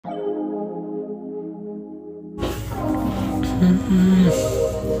The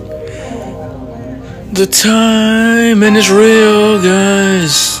timing is real,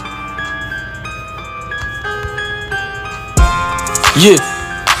 guys. Yeah.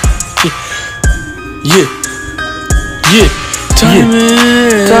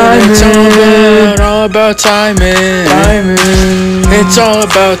 Timing. It's all about timing. It's all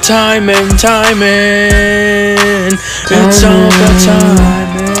about timing. It's all about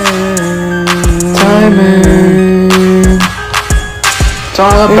timing. It's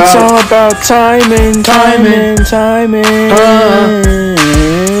all about timing.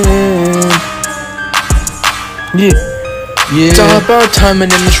 Yeah. It's all about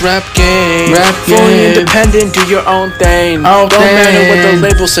timing in this rap game. Fully independent, do your own thing. Don't matter what the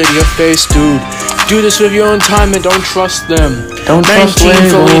labels say to your face, dude. Do this with your own time and don't trust them. 19,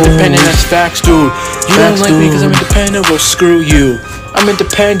 fully independent, that's facts, dude. You don't like me because I'm independent, well screw you. I'm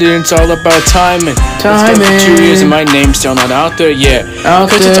independent, it's all about timing. It's been for 2 years and my name's still not out there yet.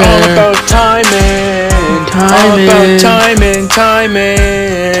 Cause it's all about timing. All about timing.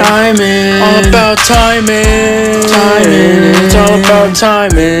 All about timing. It's all about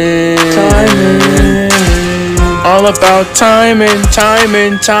timing. All about timing.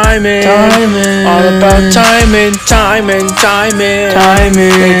 All about timing.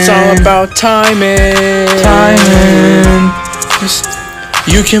 It's all about timing.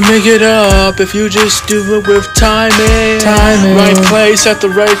 You can make it up if you just do it with timing. Right place at the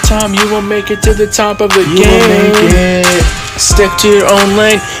right time, you will make it to the top of the game. Stick to your own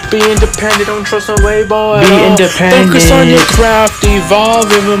lane, be independent, don't trust no label at all. Focus on your craft,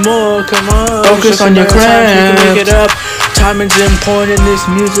 evolve even more, come on. Focus on your craft, you can make it up. Timing's important in this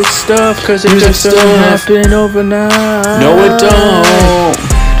music stuff, cause it doesn't happen overnight. No it don't.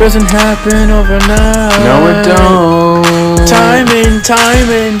 Doesn't happen overnight. No it don't. Timing.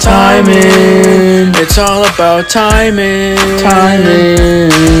 It's all about timing.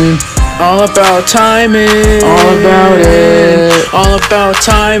 All about timing. All about it. All about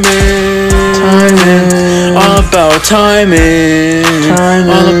timing. All about timing.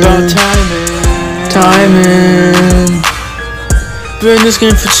 All about timing. Been in this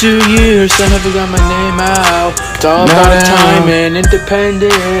game for 2 years, I never got my name out. It's all about timing,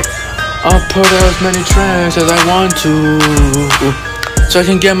 independent. I'll put out as many tracks as I want to, so I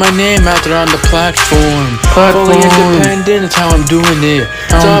can get my name out there on the platform. Fully independent, that's how I'm doing it.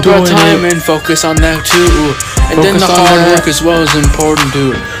 It's all about timing, focus on that too. And then the hard work as well is important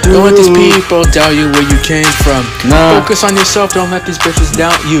too. Don't let these people doubt you where you came from. Focus on yourself, don't let these bitches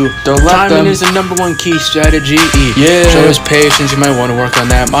doubt you. Timing is the #1 key strategy. Show us patience, you might want to work on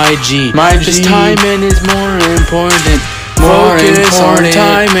that. My G. This timing is more important. Focus on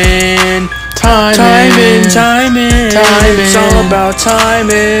timing. It's all about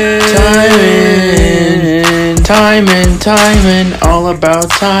timing. All about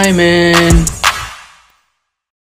timing.